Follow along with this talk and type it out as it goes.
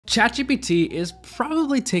ChatGPT is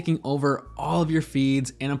probably taking over all of your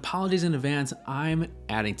feeds, and apologies in advance, I'm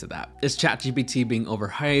adding to that. Is ChatGPT being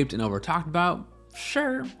overhyped and over talked about?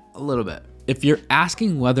 Sure, a little bit. If you're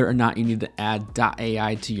asking whether or not you need to add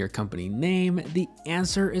 .ai to your company name, the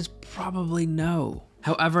answer is probably no.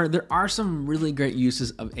 However, there are some really great uses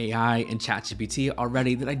of AI and ChatGPT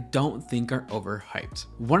already that I don't think are overhyped.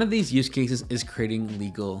 One of these use cases is creating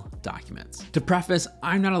legal documents. To preface,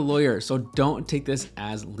 I'm not a lawyer, so don't take this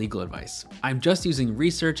as legal advice. I'm just using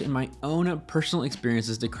research and my own personal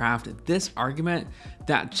experiences to craft this argument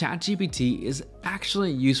that ChatGPT is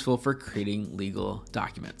actually useful for creating legal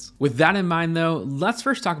documents. With that in mind though, let's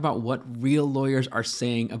first talk about what real lawyers are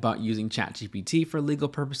saying about using ChatGPT for legal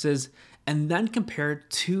purposes, and then compare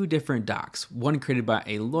two different docs, one created by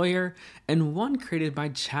a lawyer and one created by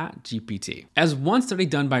ChatGPT. As one study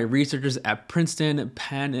done by researchers at Princeton,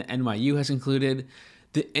 Penn, and NYU has concluded,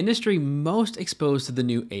 the industry most exposed to the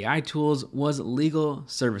new AI tools was legal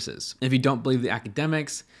services. If you don't believe the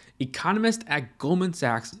academics, economists at Goldman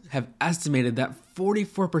Sachs have estimated that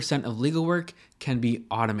 44% of legal work can be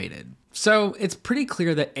automated. So it's pretty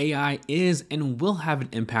clear that AI is and will have an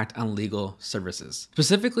impact on legal services,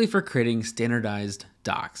 specifically for creating standardized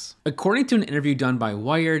docs. According to an interview done by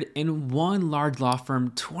Wired, in one large law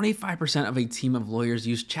firm, 25% of a team of lawyers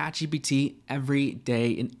use ChatGPT every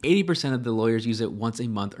day, and 80% of the lawyers use it once a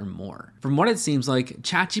month or more. From what it seems like,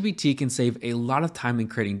 ChatGPT can save a lot of time in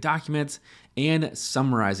creating documents and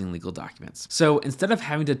summarizing legal documents. So instead of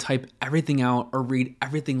having to type everything out or read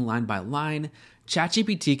everything line by line,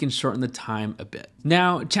 ChatGPT can shorten the time a bit.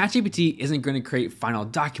 Now, ChatGPT isn't going to create final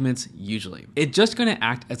documents usually. It's just going to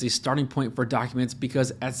act as a starting point for documents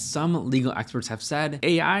because, as some legal experts have said,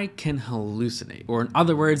 AI can hallucinate. Or in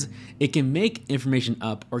other words, it can make information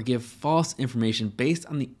up or give false information based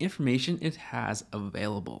on the information it has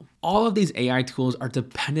available. All of these AI tools are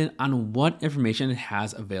dependent on what information it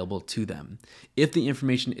has available to them. If the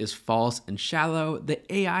information is false and shallow,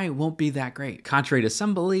 the AI won't be that great. Contrary to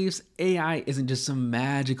some beliefs, AI isn't just some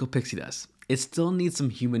magical pixie dust. It still needs some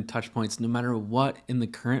human touch points no matter what in the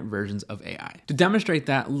current versions of AI. To demonstrate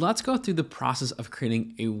that, let's go through the process of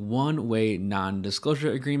creating a one-way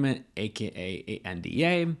non-disclosure agreement, aka a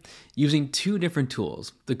NDA, using two different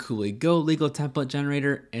tools, the Cooley Go legal template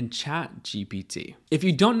generator and ChatGPT. If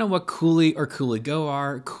you don't know what Cooley or Cooley Go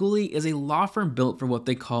are, Cooley is a law firm built for what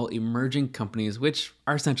they call emerging companies, which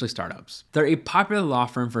are essentially startups. They're a popular law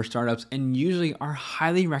firm for startups and usually are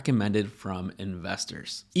highly recommended from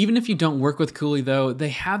investors. Even if you don't work with Cooley though, they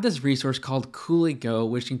have this resource called Cooley Go,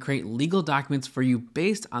 which can create legal documents for you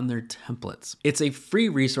based on their templates. It's a free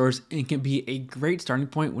resource and can be a great starting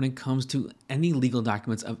point when it comes to any legal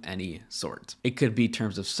documents of any sort. It could be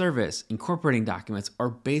terms of service, incorporating documents, or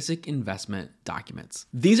basic investment documents.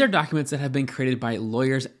 These are documents that have been created by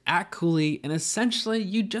lawyers at Cooley, and essentially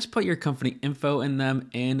you just put your company info in them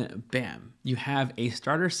and bam, you have a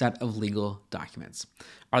starter set of legal documents.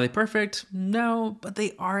 Are they perfect? No, but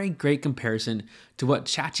they are a great comparison to what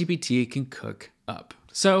ChatGPT can cook up.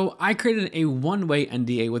 So I created a one-way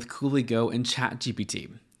NDA with Cooley Go and ChatGPT.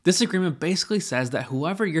 This agreement basically says that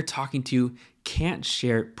whoever you're talking to can't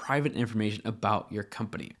share private information about your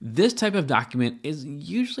company. This type of document is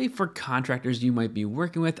usually for contractors you might be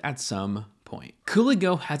working with at some point. Cooley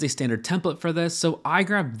Go has a standard template for this, so I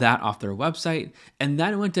grabbed that off their website and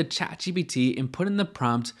then went to ChatGPT and put in the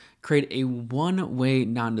prompt, create a one-way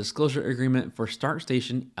non-disclosure agreement for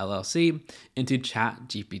StartStation LLC into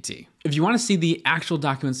ChatGPT. If you want to see the actual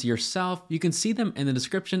documents yourself, you can see them in the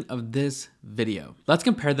description of this video. Let's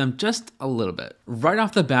compare them just a little bit. Right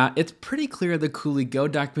off the bat, it's pretty clear the Cooley Go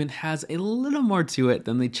document has a little more to it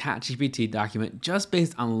than the ChatGPT document just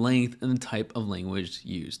based on length and the type of language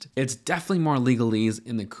used. It's definitely more legalese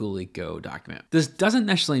in the Cooley Go document. This doesn't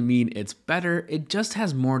necessarily mean it's better, it just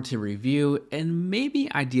has more to review and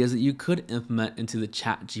maybe ideas that you could implement into the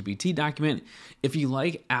ChatGPT document if you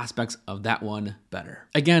like aspects of that one better.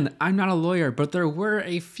 Again, I'm not a lawyer, but there were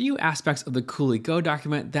a few aspects of the Cooley Go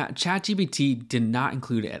document that ChatGPT did not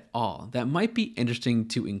include at all that might be interesting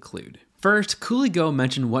to include. First, Cooley Go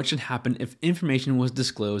mentioned what should happen if information was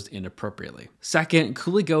disclosed inappropriately. Second,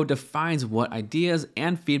 Cooley Go defines what ideas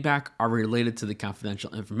and feedback are related to the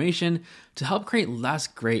confidential information to help create less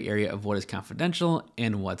gray area of what is confidential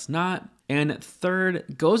and what's not. And third,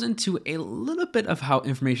 goes into a little bit of how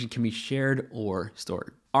information can be shared or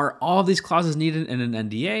stored. Are all of these clauses needed in an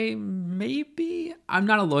NDA? Maybe. I'm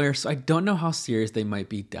not a lawyer, so I don't know how serious they might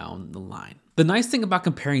be down the line. The nice thing about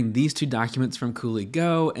comparing these two documents from Cooley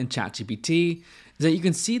Go and ChatGPT is that you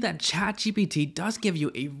can see that ChatGPT does give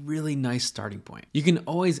you a really nice starting point. You can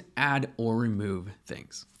always add or remove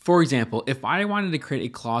things. For example, if I wanted to create a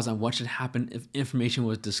clause on what should happen if information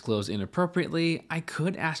was disclosed inappropriately, I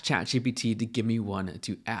could ask ChatGPT to give me one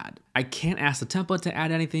to add. I can't ask the template to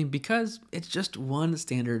add anything because it's just one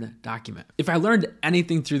standard document. If I learned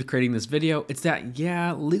anything through creating this video, it's that,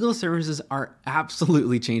 yeah, legal services are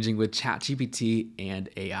absolutely changing with ChatGPT and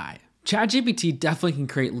AI. ChatGPT definitely can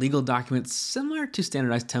create legal documents similar to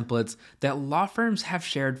standardized templates that law firms have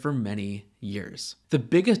shared for many years. The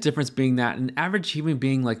biggest difference being that an average human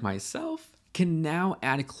being like myself can now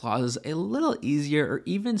add clauses a little easier or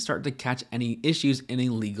even start to catch any issues in a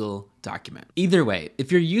legal document. Either way,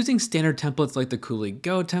 if you're using standard templates like the Cooley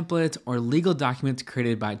Go template or legal documents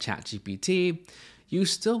created by ChatGPT, you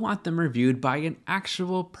still want them reviewed by an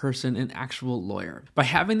actual person, an actual lawyer. By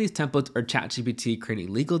having these templates or ChatGPT create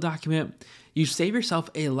a legal document, you save yourself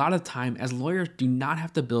a lot of time as lawyers do not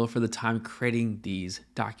have to bill for the time creating these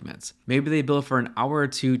documents. Maybe they bill for an hour or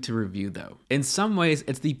two to review though. In some ways,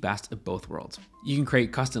 it's the best of both worlds. You can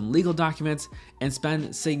create custom legal documents and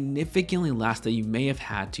spend significantly less than you may have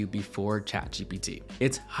had to before ChatGPT.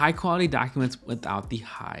 It's high quality documents without the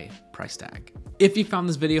high price tag. If you found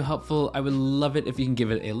this video helpful, I would love it if you can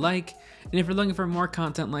give it a like. And if you're looking for more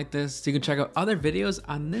content like this, you can check out other videos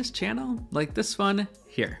on this channel like this one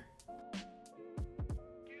here.